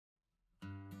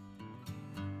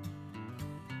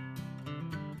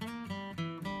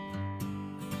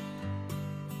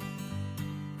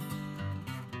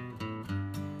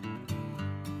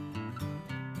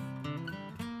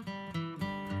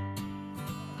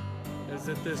is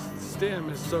that this stem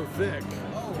is so thick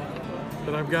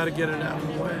that I've got to get it out of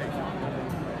the way.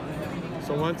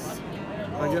 So once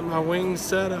I get my wings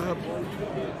set up,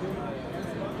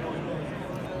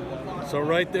 so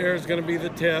right there is going to be the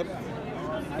tip,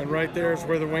 and right there is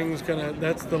where the wing's gonna,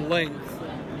 that's the length.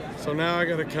 So now I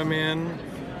got to come in,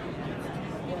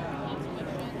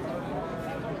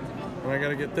 and I got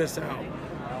to get this out.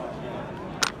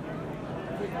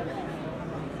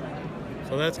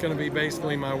 So that's going to be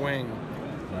basically my wing.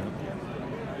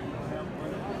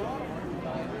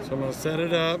 So I'm going to set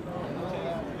it up.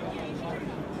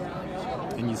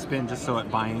 And you spin just so it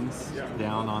binds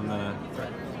down on the...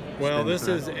 Well, this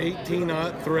is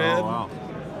 18-aught thread. Oh, wow.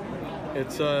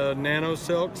 It's a nano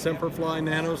silk, Semperfly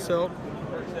nano silk.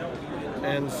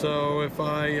 And so if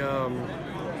I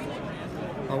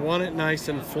want it nice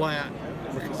and flat,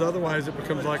 because otherwise it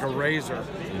becomes like a razor.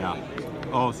 Yeah.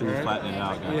 Oh, so you're flattening it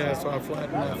out. Gotcha. Yeah, so I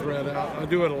flatten my thread out. I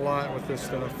do it a lot with this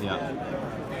stuff. Yeah.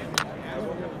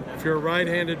 If you're a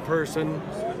right-handed person,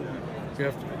 you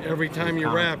have to, every time you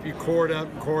wrap, you cord up,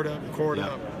 cord up, cord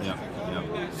up. Yep.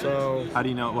 So how do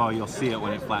you know? Well, you'll see it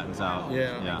when it flattens out.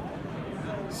 Yeah.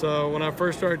 So when I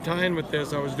first started tying with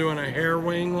this, I was doing a hair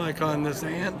wing like on this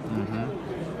ant.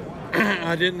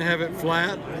 I didn't have it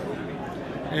flat,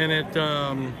 and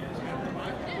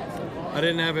I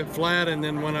didn't have it flat, and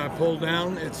then when I pulled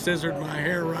down, it scissored my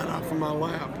hair right off of my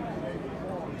lap.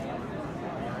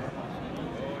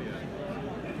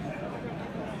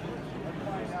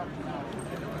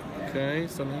 Okay,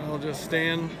 so now I'll just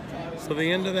stand. So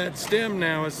the end of that stem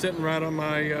now is sitting right on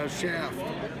my shaft.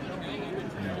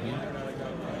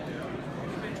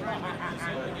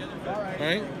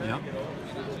 Right? Yep.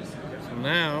 So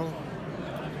now,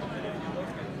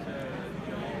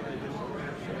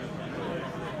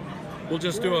 we'll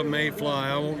just do a Mayfly.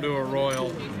 I won't do a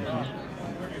royal.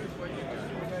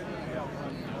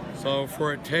 So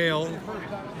for a tail,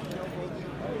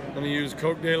 I'm going to use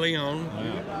Coq de Leon.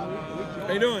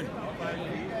 How you doing?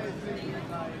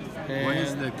 Why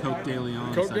is the Coq de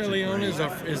Leon? Coq de Leon is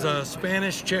a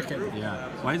Spanish chicken. Yeah.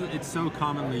 Why is it so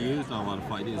commonly used on a lot of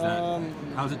flight? Is that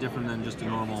how's it different than just a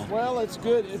normal? Well, it's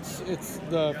good. It's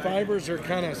the fibers are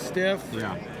kind of stiff.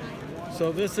 Yeah.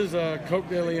 So this is a Coq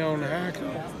de Leon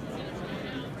hackle,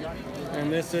 and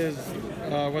this is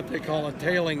what they call a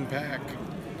tailing pack.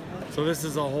 So this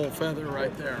is a whole feather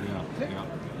right there. Yeah.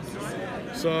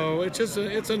 So it's just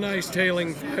it's a nice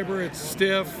tailing fiber. It's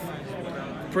stiff,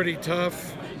 pretty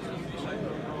tough,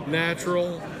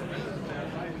 natural.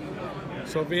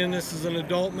 So being this is an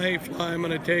adult Mayfly, I'm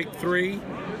going to take 3. Yep.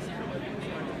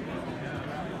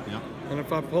 And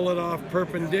if I pull it off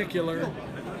perpendicular,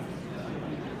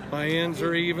 my ends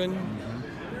are even.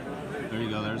 There you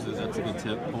go. That's a good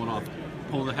tip. Pull it off.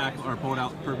 Pull the hackle or pull it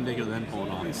out perpendicular, then pull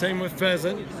it off. Same with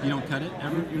pheasant. You don't cut it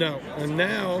ever? No. And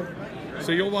now,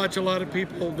 so you'll watch a lot of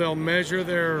people. They'll measure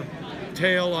their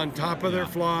tail on top of their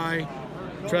fly,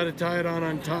 try to tie it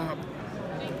on top.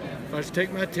 I just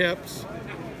take my tips,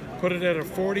 put it at a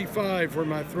 45 where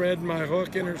my thread and my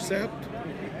hook intercept.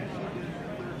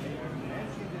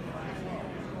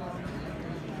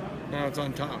 Now it's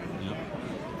on top. Yep.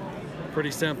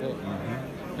 Pretty simple.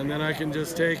 And then I can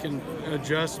just take and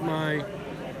adjust my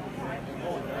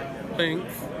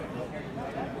length.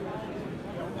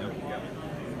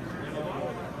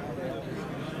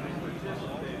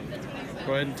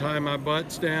 Go ahead and tie my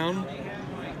butts down.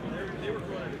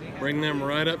 Bring them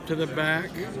right up to the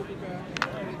back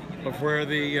of where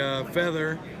the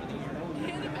feather.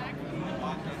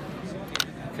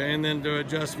 Okay, and then to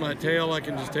adjust my tail, I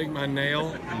can just take my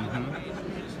nail.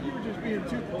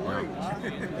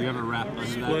 Do you ever wrap under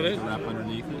Split that? it. Wrap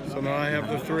underneath it? So now I have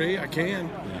the 3. I can.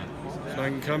 Yeah. So I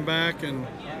can come back and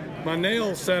my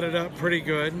nails set it up pretty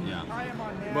good. Yeah.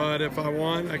 But if I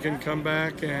want, I can come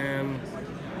back and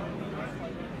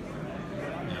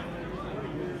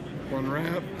one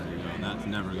wrap. That's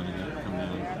never going to come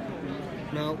down.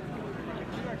 No.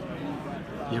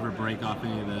 You ever break off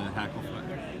any of the hackle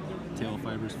tail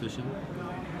fibers fishing?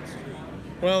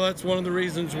 Well, that's one of the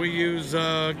reasons we use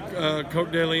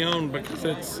Coq de Leon,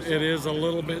 because it is a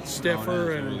little bit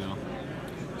stiffer, and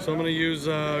so I'm going to use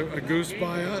a goose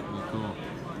biot. Oh, cool.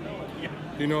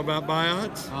 Do you know about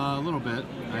biots? A little bit.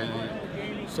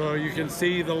 So you can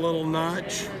see the little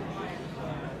notch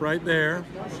right there.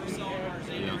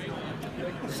 Yeah.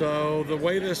 So the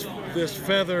way this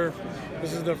feather,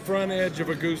 this is the front edge of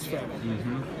a goose feather.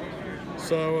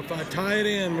 So if I tie it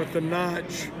in with the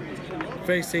notch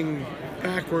facing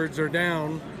backwards or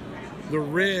down, the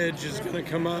ridge is going to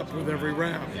come up with every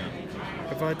wrap.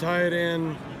 If I tie it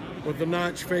in with the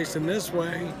notch facing this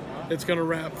way, it's going to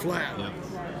wrap flat.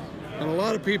 And a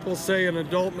lot of people say an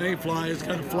adult mayfly has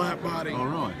got a flat body. Oh,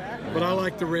 really? But I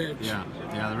like the ridge. Yeah,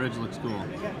 the ridge looks cool.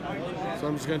 So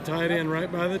I'm just going to tie it in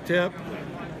right by the tip.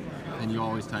 And you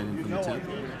always tie it in from the tip?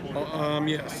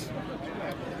 Yes.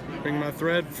 Bring my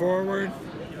thread forward.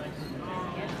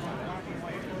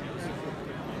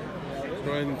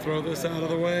 Go ahead and throw this out of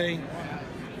the way.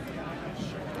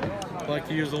 I like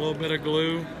to use a little bit of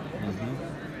glue.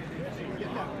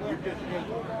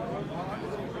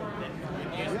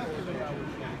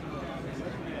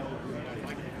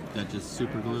 That just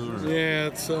super glue? Or? Yeah,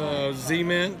 it's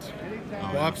Z-Mint,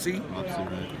 Wapsi. Yeah. Wapsi,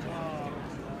 right.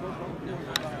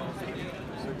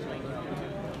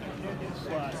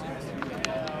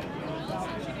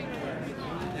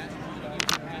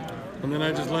 And then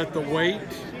I just let the weight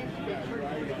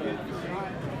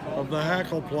of the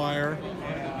hackle plier,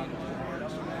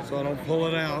 so I don't pull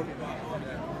it out.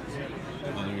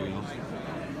 Oh, there you go.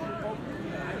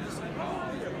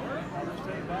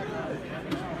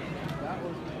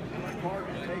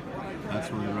 That's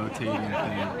where the rotating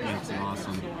thing makes it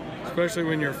awesome. Especially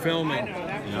when you're filming.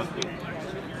 Yep.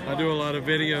 I do a lot of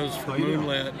videos for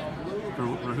Moonlit. For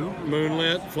who?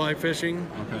 Moonlit, fly fishing.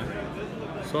 Okay.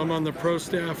 So I'm on the pro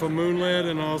staff of Moonlit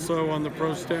and also on the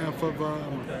pro staff of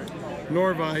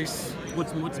Norvice.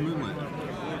 What's Moonlit?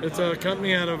 It's a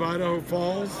company out of Idaho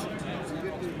Falls.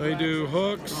 They do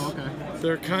hooks. Oh, okay.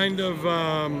 They're kind of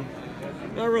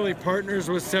not really partners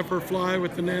with Semperfly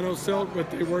with the nano silk, but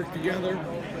they work together.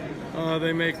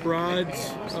 They make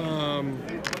rods,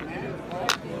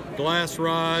 glass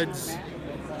rods,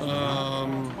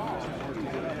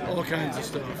 all kinds of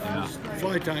stuff. Yeah.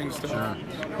 Fly tying stuff. Sure.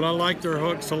 But I like their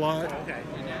hooks a lot.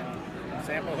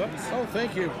 Sample hooks? Oh,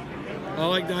 thank you. I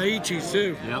like Daiichi's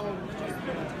too. Yep.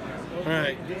 All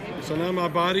right, so now my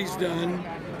body's done.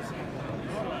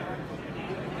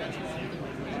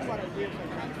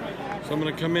 So I'm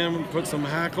gonna come in and put some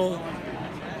hackle.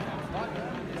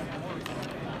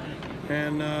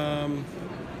 And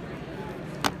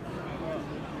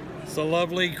it's a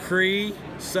lovely Cree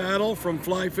saddle from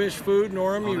Fly Fish Food,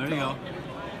 Norham, Oh, Utah. there you go.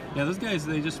 Yeah, those guys,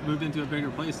 they just moved into a bigger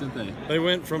place, didn't they? They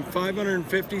went from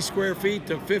 550 square feet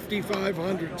to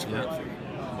 5,500 square feet.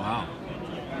 Wow.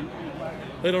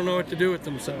 They don't know what to do with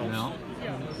themselves. No.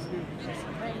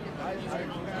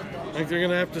 I think they're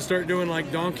gonna have to start doing like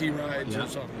donkey rides or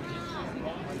something.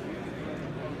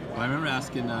 Well, I remember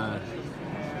asking on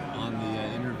the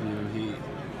interview,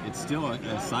 it's still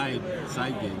a side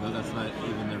gig, though. That's not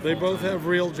even their They both full-time. have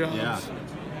real jobs. Yeah.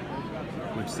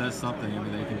 Which says something. I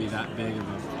mean, they can be that big of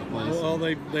a place. Well,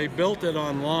 they built it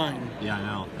online. Yeah, I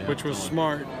know. Yeah, which was totally.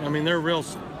 smart. I mean, they're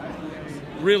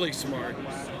really smart.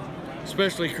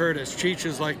 Especially Curtis. Cheech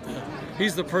is like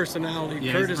he's the personality.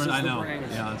 Yeah, Curtis is I the know.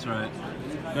 brains. Yeah, that's right.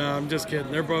 No, I'm just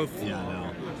kidding. They're both. Yeah, I know.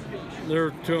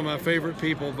 They're two of my favorite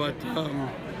people, but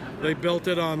they built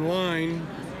it online.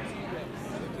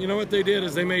 You know what they did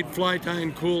is they made fly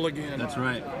tying cool again. That's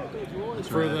right. That's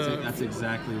For right. That's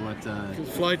exactly what.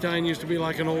 Fly tying used to be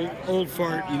like an old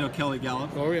fart. You know Kelly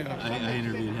Gallup? Oh yeah. I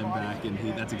interviewed him back, and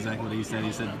that's exactly what he said.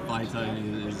 He said fly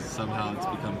tying is somehow it's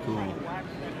become cool.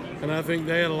 And I think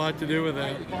they had a lot to do with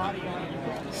that.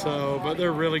 So, but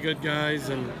they're really good guys,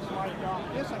 and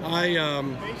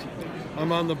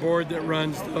I'm on the board that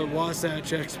runs the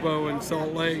Wasatch Expo in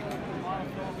Salt Lake,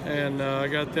 and I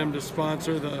got them to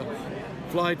sponsor the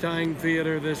fly tying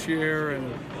theater this year,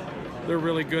 and they're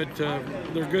really good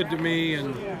to me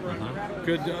and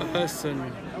good to us,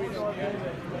 and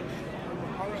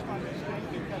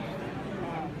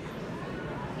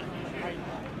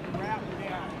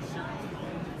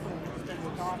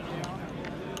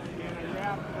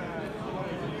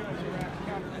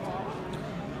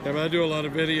yeah, but I do a lot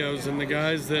of videos, and the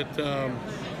guys that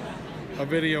I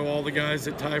video all the guys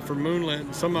that tie for Moonlit,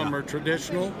 and some of them are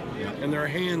traditional, and their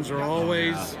hands are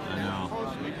always. I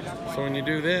know. So when you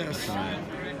do this, Right.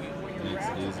 Makes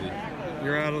it easy.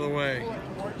 you're out of the way.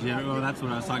 Yeah, well, that's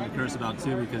what I was talking to Curtis about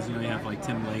too, because you have like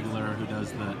Tim Legler, who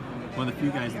does one of the few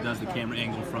guys that does the camera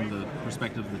angle from the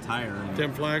perspective of the Tyer. And,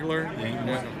 Tim Flagler. and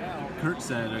what Curtis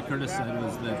said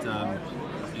was that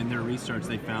in their research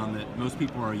they found that most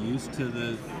people are used to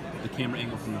the camera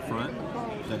angle from the front,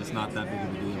 that it's not that big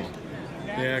of a deal.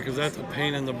 Yeah, because that's a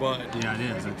pain in the butt. Yeah,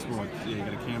 it is. It's what you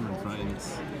got a camera in front, and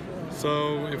it's.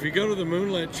 So if you go to the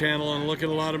Moonlit channel and look at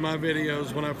a lot of my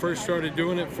videos, when I first started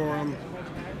doing it for them,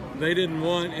 they didn't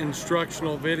want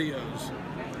instructional videos.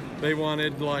 They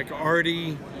wanted like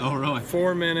arty, Oh, really?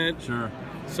 4-minute. Sure.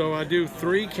 So I do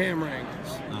 3 camera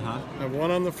angles. I have one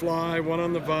on the fly, one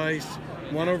on the vise,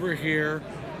 one over here,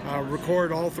 I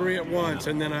record all three at once,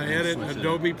 and then I edit in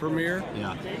Adobe Premiere.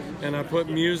 Yeah. And I put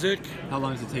music. How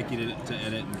long does it take you to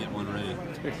edit and get one ready?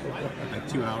 Like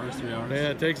 2 hours, 3 hours? Yeah,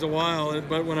 it takes a while.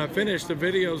 But when I finish, the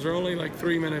videos are only like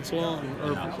 3 minutes long,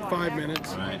 or 5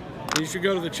 minutes. Right. You should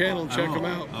go to the channel and check them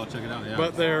out. I'll check it out, yeah.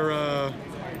 But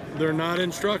they're not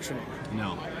instructional.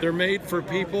 No. They're made for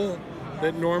people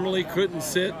that normally couldn't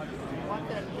sit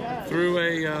through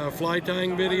a fly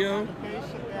tying video.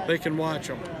 They can watch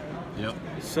them. Yep.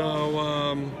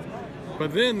 So,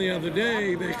 but then the other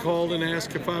day they called and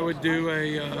asked if I would do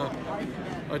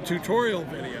a tutorial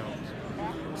video.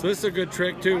 So this is a good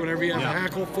trick too. Whenever you have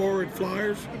hackle forward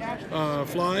flies,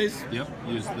 yep.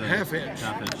 Use the half inch.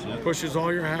 Yep. Pushes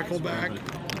all your hackle back.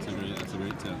 That's a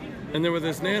great tip. And then with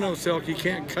this nano silk, you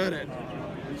can't cut it.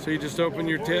 So you just open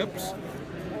your tips,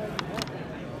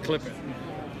 clip it.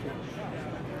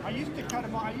 I used to cut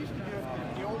them off. I used to do it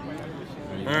the old way.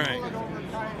 All right.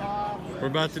 We're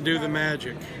about to do the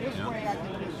magic.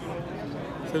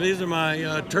 So these are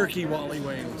my turkey Wally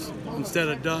wings instead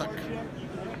of duck.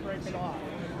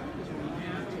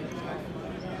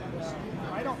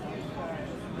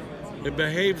 It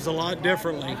behaves a lot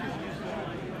differently.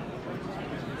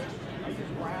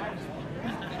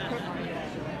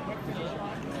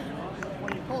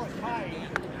 When you pull it tight,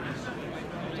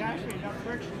 there's actually enough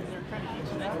friction in there kind of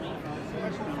heats it up,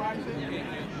 liquefies it,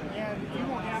 and you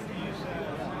won't have to use the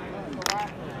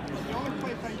lacquer. The only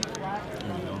place I use lacquer is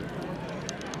when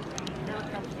hair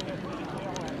comes to it with the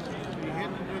tail end. You hit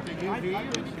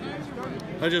it with the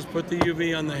UV? I just put the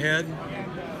UV on the head.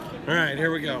 All right,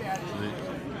 here we go.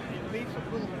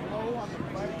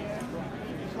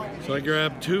 So I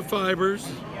grab 2 fibers.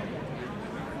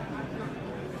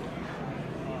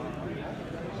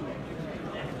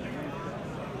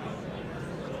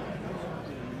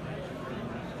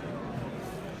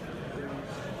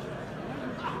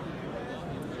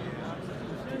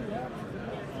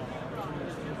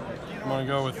 I'm going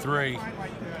to go with 3.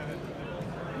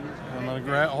 I'm going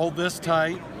to hold this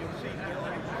tight.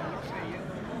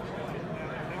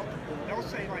 They'll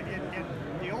say, like, and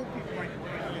the old people, like,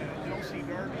 they'll see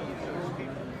dark, the old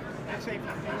people, they'll say, over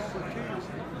 2,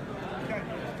 because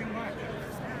it's too much.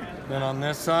 Then on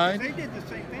this side. They did the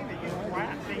same thing. They used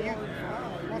wax. They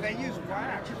used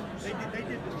wax. They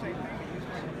did the same thing. They used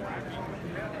wax on it.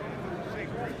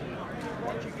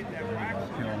 Once you get that wax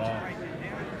on it, right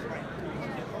down, it's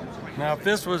like. Now, if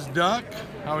this was duck,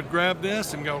 I would grab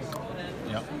this and go.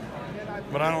 Yep.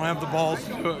 But I don't have the balls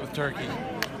to do it with turkey.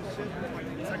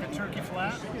 It's like a turkey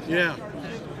flat? Yeah.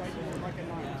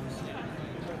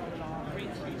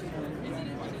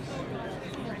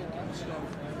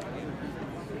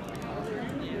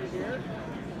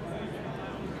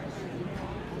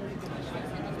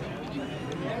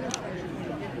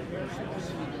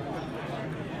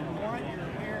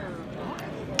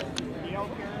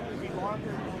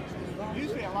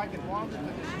 Usually I like it longer than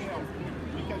the scale,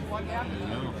 because what happens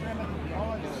when you trim it,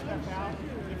 all of this stuff out,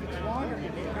 if it's longer, you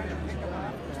can kind of pick them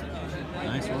up.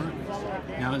 Nice work.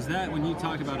 Now, is that, when you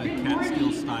talk about a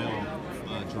catskill style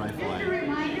dry fly,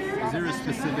 is there a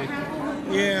specific...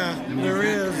 Yeah, there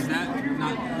is. Is that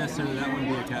not necessarily that one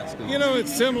be a catskill? You know,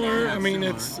 it's similar. Yeah, I mean,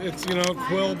 similar. it's you know,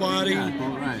 quill body,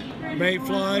 right.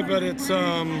 Mayfly, but it's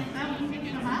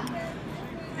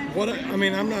I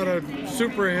mean, I'm not a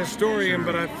super historian,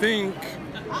 but I think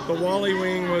the Wally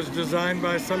wing was designed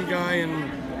by some guy in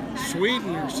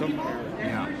Sweden or somewhere.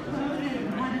 Yeah.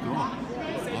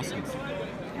 Cool. Awesome.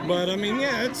 But I mean,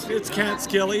 yeah, it's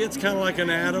catskilly. It's kind of like an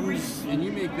Adams. And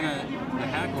you make the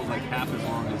hackles like half as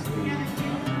long as the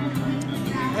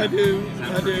I do.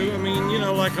 I mean, you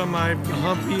know, like on my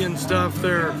Humpy and stuff,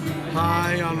 they're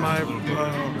high on my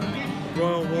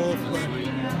Royal Wolf. But